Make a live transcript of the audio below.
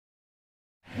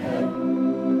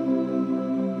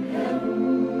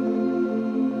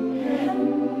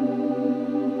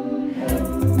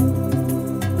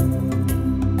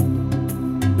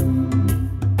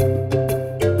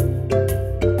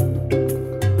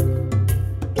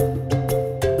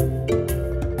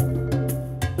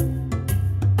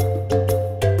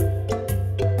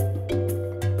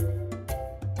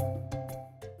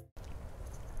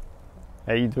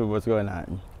Hey YouTube, what's going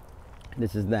on?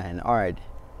 This is Dan. Alright,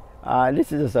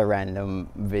 this is just a random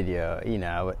video, you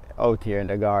know, out here in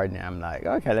the garden. I'm like,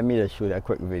 okay, let me just shoot a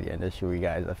quick video and just show you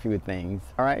guys a few things.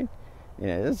 Alright, you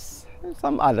know, there's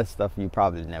some other stuff you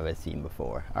probably never seen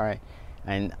before. Alright,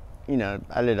 and you know,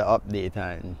 a little update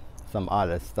on some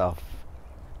other stuff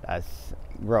that's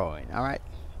growing. Alright,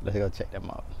 let's go check them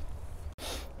out.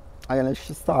 I'm gonna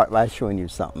start by showing you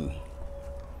something.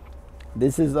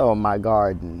 This is how my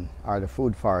garden or the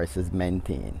food forest is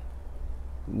maintained.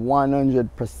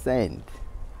 100%,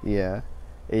 yeah,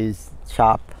 is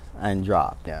chop and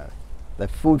drop. Yeah, the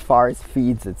food forest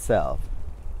feeds itself.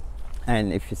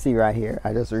 And if you see right here,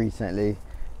 I just recently,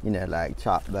 you know, like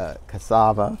chopped the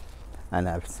cassava and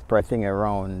I'm spreading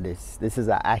around this. This is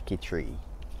an ackee tree.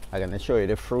 I'm gonna show you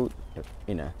the fruit.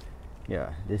 You know,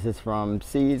 yeah, this is from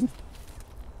seed.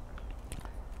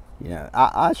 You know,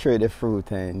 I'll show you the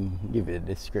fruit and give you the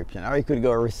description, or you could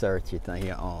go research it on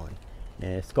your own.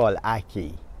 And it's called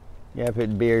ackee. Yep,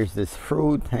 it bears this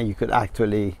fruit, and you could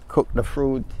actually cook the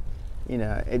fruit. You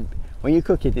know, when you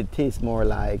cook it, it tastes more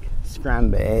like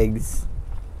scrambled eggs.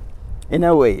 In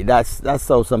a way, that's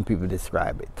how some people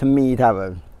describe it. To me, it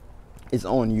have its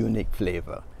own unique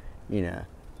flavor. You know,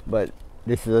 but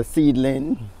this is a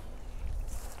seedling,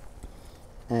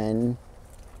 and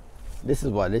this is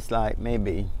what it's like,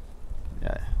 maybe.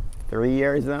 3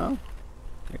 years now.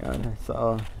 Yeah,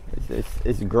 so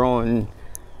it's grown,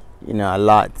 you know, a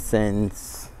lot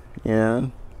since, you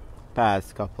know,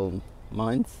 past couple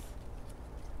months.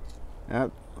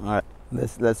 Yep. All right,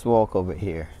 let's walk over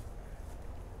here.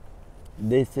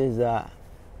 This is a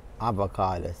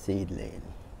avocado seedling.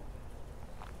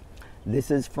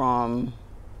 This is from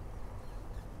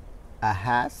a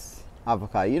Hass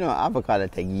avocado. You know, avocado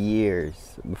take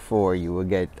years before you will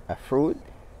get a fruit.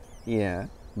 Yeah,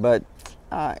 but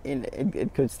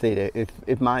it could stay there. If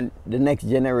the next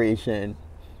generation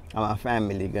of my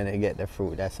family gonna get the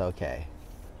fruit, that's okay.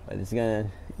 But it's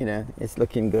gonna, you know, it's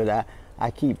looking good.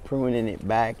 I keep pruning it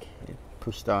back. It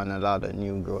pushed on a lot of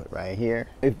new growth right here.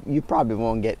 If you probably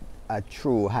won't get a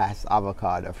true Hass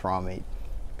avocado from it,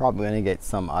 probably gonna get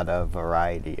some other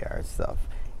variety or stuff,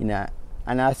 you know.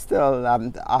 And I still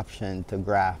have the option to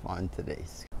graft onto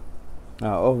this.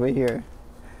 Now over here,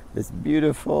 this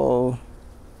beautiful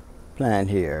plant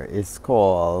here is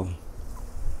called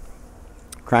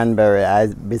cranberry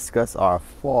hibiscus or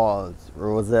falls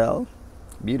roselle.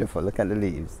 Beautiful, look at the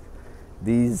leaves.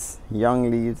 These young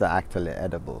leaves are actually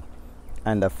edible.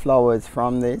 And the flowers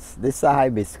from this is a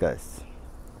hibiscus.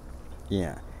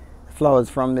 Yeah, flowers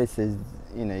from this is,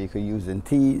 you know, you could use in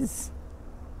teas,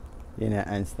 you know,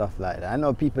 and stuff like that. I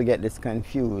know people get this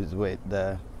confused with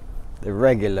the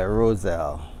regular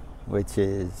roselle, which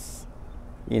is,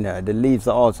 you know, the leaves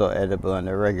are also edible on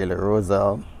the regular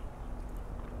roselle,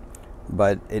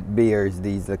 but it bears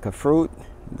these like a fruit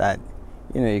that,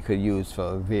 you know, you could use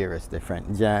for various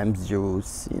different jams,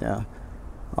 juice, you know,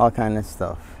 all kind of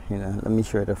stuff. You know, let me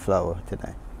show you the flower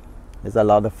today. There's a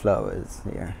lot of flowers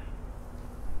here.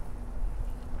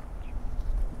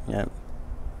 Yep.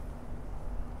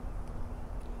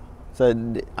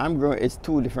 So I'm growing, it's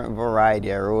two different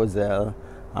variety of roselle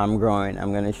I'm growing.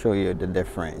 I'm going to show you the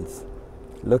difference.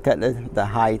 Look at the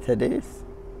height of this,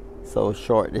 so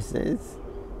short this is,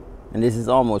 and this is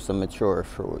almost a mature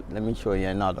fruit. Let me show you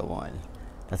another one.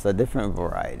 That's a different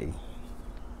variety.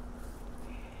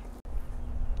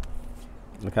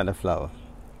 Look at the flower.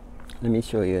 Let me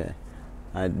show you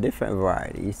a different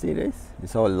variety. You see this?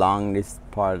 It's how long this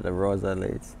part of the roselle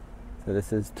is. So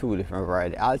this is two different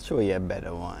varieties. I'll show you a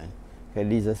better one. Okay,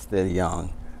 these are still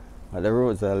young. But the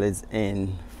roselle is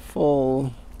in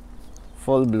full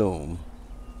bloom.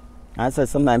 I said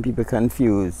sometimes people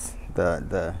confuse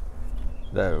the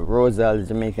roselle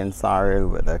Jamaican sorrel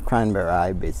with the cranberry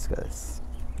hibiscus.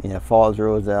 You know, falls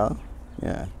roselle.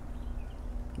 Yeah.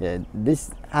 Yeah,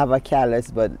 this have a callus,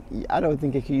 but I don't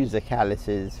think you can use the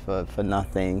calluses for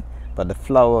nothing. But the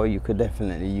flower you could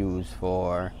definitely use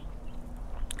for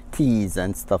teas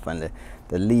and stuff, and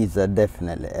the leaves are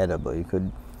definitely edible. You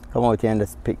could come out here and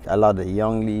just pick a lot of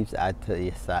young leaves, add to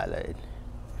your salad.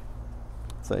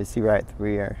 So you see right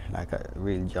through here, like a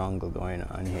real jungle going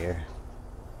on here.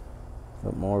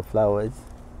 So more flowers.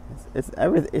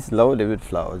 It's loaded with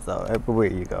flowers though, everywhere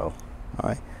you go. All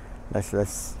right,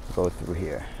 let's go through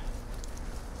here.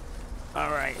 All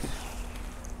right.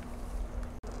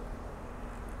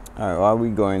 All right, while we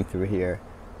going through here,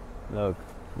 look,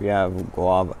 we have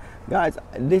guava. Guys,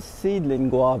 this seedling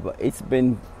guava, it's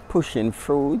been pushing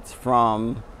fruits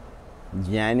from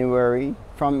January,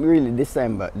 from really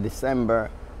December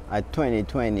of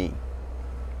 2020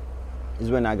 is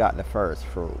when I got the first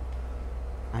fruit.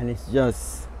 and it's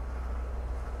just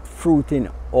fruiting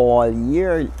all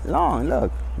year long.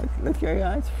 Look here,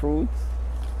 guys, fruits.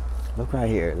 Look right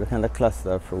here. Look at the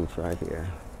cluster of fruits right here,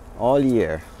 all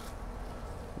year.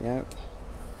 Yeah.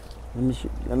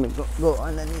 Let me go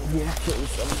underneath here. Show you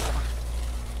some more.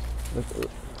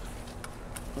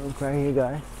 Look right here,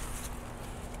 guys.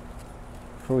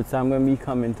 Fruits. I'm gonna be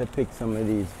coming to pick some of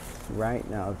these right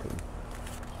now too.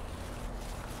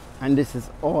 And this is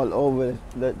all over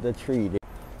the tree.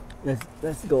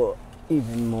 Let's go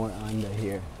even more under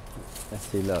here. Let's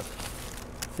see. Look.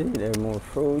 See, there are more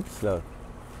fruits. Look,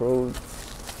 fruits.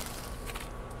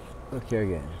 Look here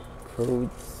again.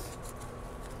 Fruits.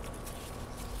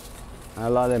 A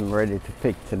lot of them ready to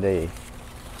pick today.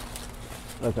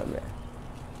 Look up there.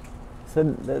 So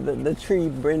the tree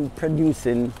been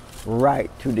producing right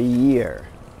to the year,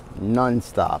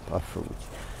 non-stop of fruits.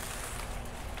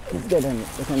 Let's get them.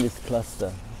 Look at this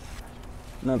cluster.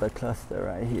 Another cluster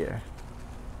right here.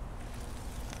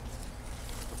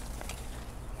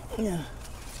 Yeah.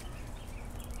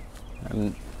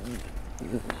 I'm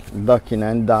ducking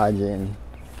and dodging.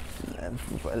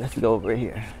 Let's go over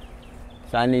here.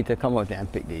 So I need to come out there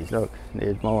and pick these. Look,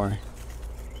 there's more.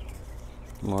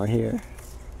 More here.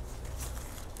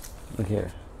 Look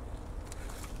here.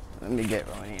 Let me get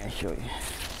around here and show you.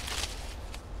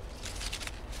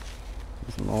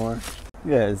 There's more.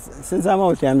 Yes, since I'm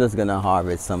out here, I'm just gonna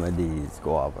harvest some of these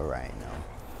guava right now.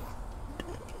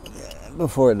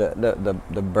 Before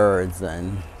the birds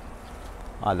and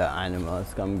other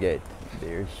animals come get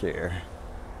their share.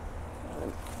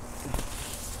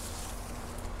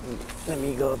 Let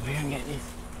me go up here and get these.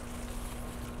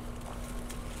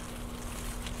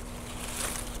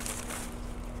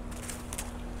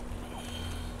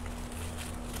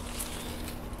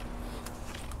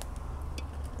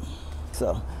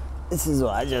 So this is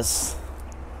what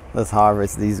let's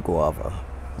harvest these guava.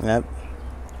 Yep.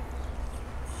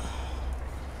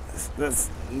 Let's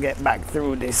get back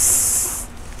through this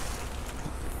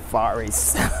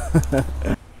forest.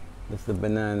 There's the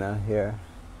banana here.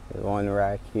 There's one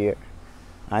rack here.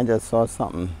 I just saw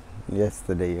something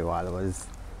yesterday while I was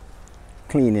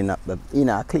cleaning up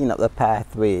I clean up the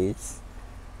pathways.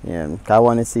 Yeah, I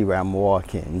want to see where I'm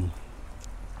walking.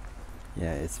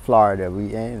 Yeah, it's Florida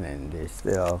we in, and there's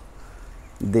still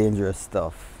dangerous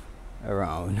stuff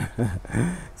around.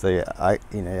 So yeah,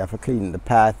 you have to clean the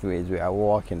pathways where I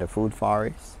walk in the food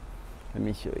forest. Let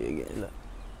me show you again. Look,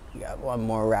 we got one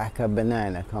more rack of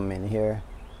banana coming here.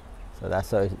 So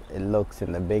that's how it looks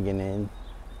in the beginning.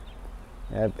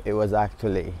 Yep, it was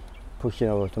actually pushing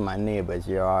over to my neighbor's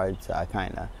yard, so I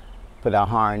kind of put a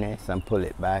harness and pull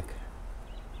it back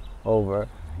over.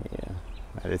 Yeah,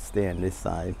 let it stay on this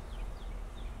side.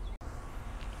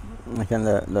 Like in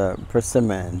the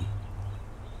persimmon,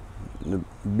 the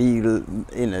beetle,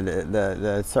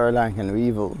 the Sri Lankan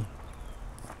weevil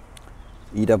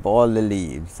eat up all the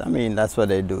leaves. I mean, that's what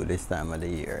they do this time of the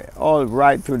year. All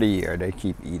right through the year, they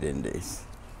keep eating this.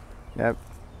 Yep.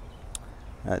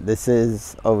 This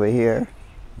is over here,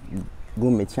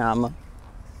 gumichama.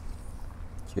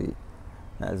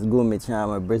 That's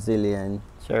gumichama Brazilian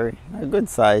cherry. A good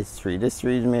sized tree. This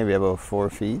tree is maybe about 4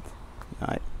 feet.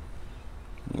 Right.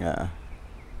 Yeah.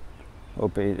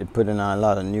 Hope it putting on a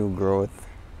lot of new growth.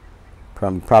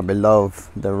 Probably love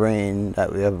the rain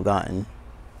that we have gotten.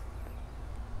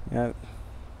 Yep.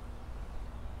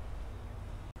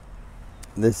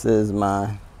 This is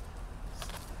my,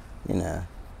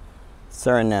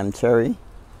 Suriname cherry.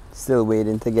 Still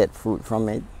waiting to get fruit from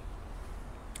it.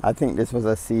 I think this was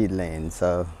a seedling,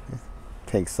 so it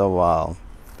takes a while.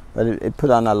 But it put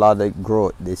on a lot of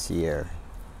growth this year.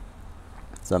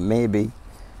 So maybe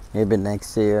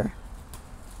next year,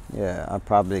 yeah, I'll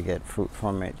probably get fruit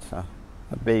from it. So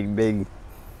a big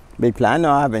plan. I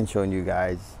know I haven't shown you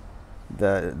guys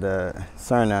the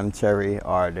Suriname cherry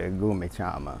or the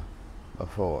gumichama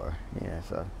before. Yeah,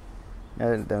 so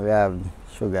then we have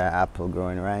sugar apple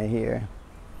growing right here.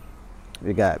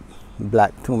 We got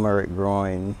black turmeric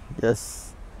growing. Just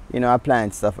I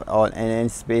plant stuff all and any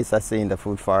space I see in the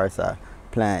food forest I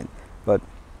plant. But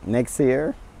next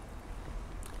year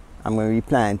I'm going to be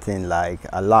planting like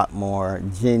a lot more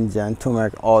ginger and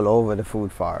turmeric all over the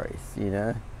food forest.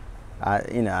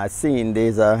 I seen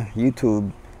there's a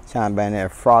YouTube channel by there,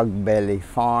 Frog Belly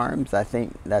Farms. I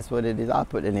think that's what it is. I'll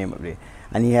put the name of it.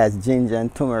 And he has ginger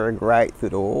and turmeric right through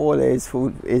the whole of his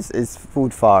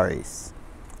food forest.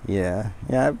 Yeah.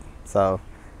 So,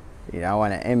 I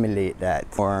want to emulate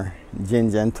that for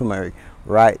ginger and turmeric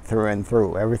right through and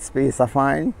through. Every space I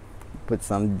find, put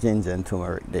some ginger and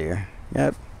turmeric there.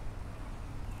 Yep.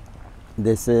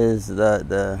 This is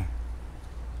the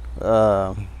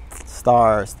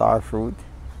star fruit.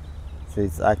 So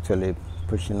it's actually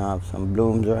pushing off some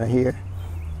blooms right here.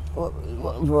 What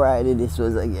variety this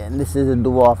was again? This is a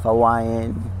dwarf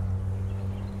Hawaiian.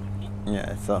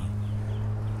 Yeah, so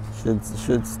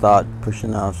should start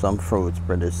pushing off some fruits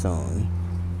pretty soon.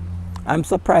 I'm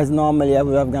surprised. Normally I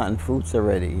would have gotten fruits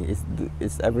already.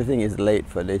 It's everything is late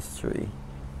for this tree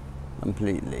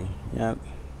completely. Yep.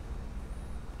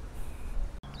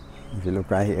 If you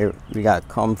look right here, we got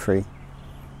comfrey.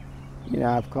 You know,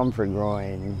 I have comfrey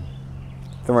growing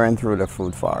through the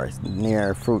fruit forest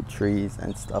near fruit trees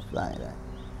and stuff like that.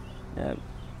 Yep.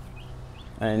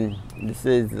 And this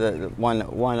is one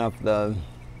of the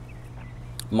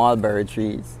mulberry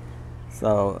trees.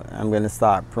 So I'm gonna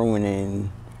start pruning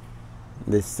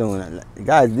this soon.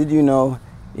 Guys, did you know?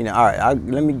 You know, all right.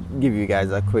 Let me give you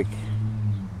guys a quick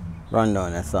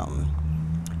rundown or something.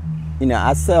 You know,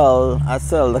 I sell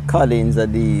the cuttings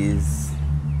of these,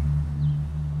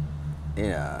 you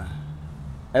know,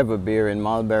 everbearing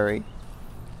mulberry,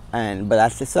 but I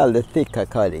sell the thicker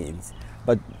cuttings.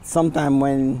 But sometimes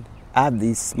when I have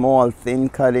these small thin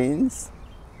cuttings,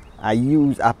 I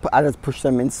just push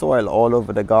them in soil all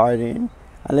over the garden,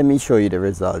 and let me show you the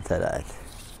result of that.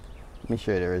 Let me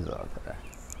show you the result of that.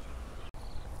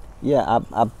 Yeah,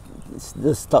 I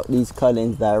just stuck these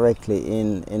cuttings directly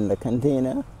in the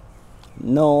container.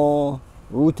 No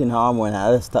rooting hormone,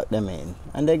 I just stuck them in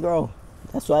and they grow.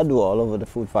 That's what I do all over the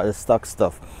food farm. I just stuck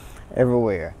stuff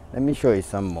everywhere. Let me show you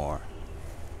some more.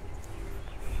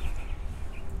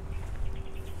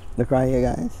 Look right here,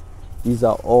 guys. These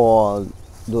are all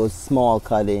those small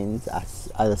cuttings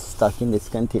I just stuck in this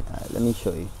container. Let me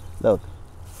show you. Look.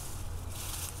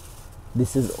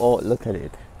 This is all, look at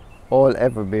it. All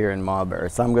everbearing mulberry.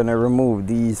 So I'm gonna remove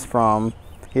these from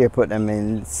here, put them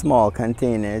in small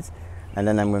containers, and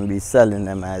then I'm going to be selling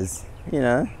them as, you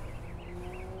know,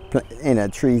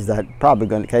 trees that probably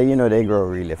going to, because you know they grow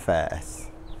really fast.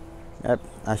 Yep,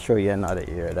 I'll show you another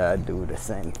area that I do the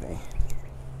same thing.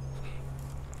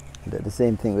 I do the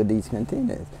same thing with these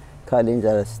containers. Cuttings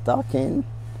that are stuck in,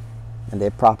 and they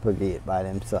propagate by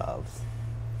themselves.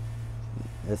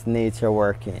 It's nature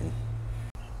working.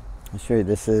 I'll show you,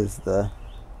 this is the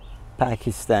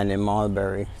Pakistani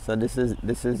mulberry. So this is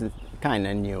kind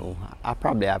of new. I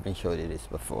probably haven't showed you this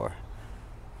before.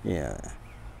 Yeah,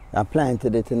 I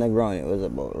planted it in the ground. It was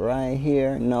about right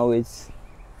here. Now it's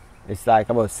like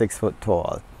about 6 foot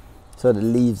tall. So the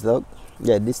leaves look,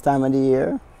 yeah, this time of the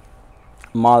year,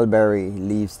 mulberry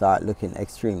leaves start looking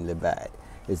extremely bad.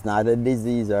 It's not a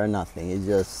disease or nothing. It's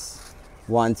just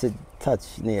once it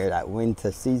touches near that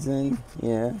winter season,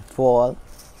 yeah, fall,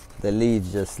 the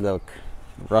leaves just look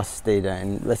rusted,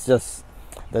 and that's just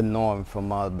the norm for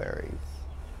mulberries.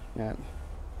 Yeah.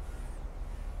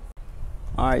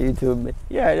 Alright, YouTube.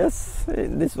 Yeah,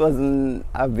 this wasn't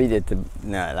a video to, you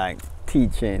know, like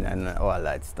teaching and all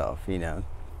that stuff, you know.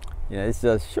 You know, it's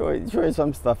just show you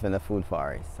some stuff in the food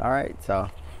forest. Alright, so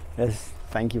just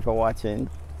thank you for watching.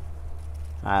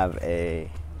 Have a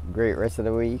great rest of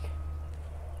the week.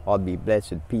 All be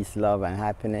blessed with peace, love, and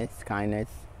happiness, kindness.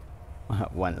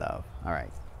 One love.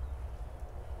 Alright.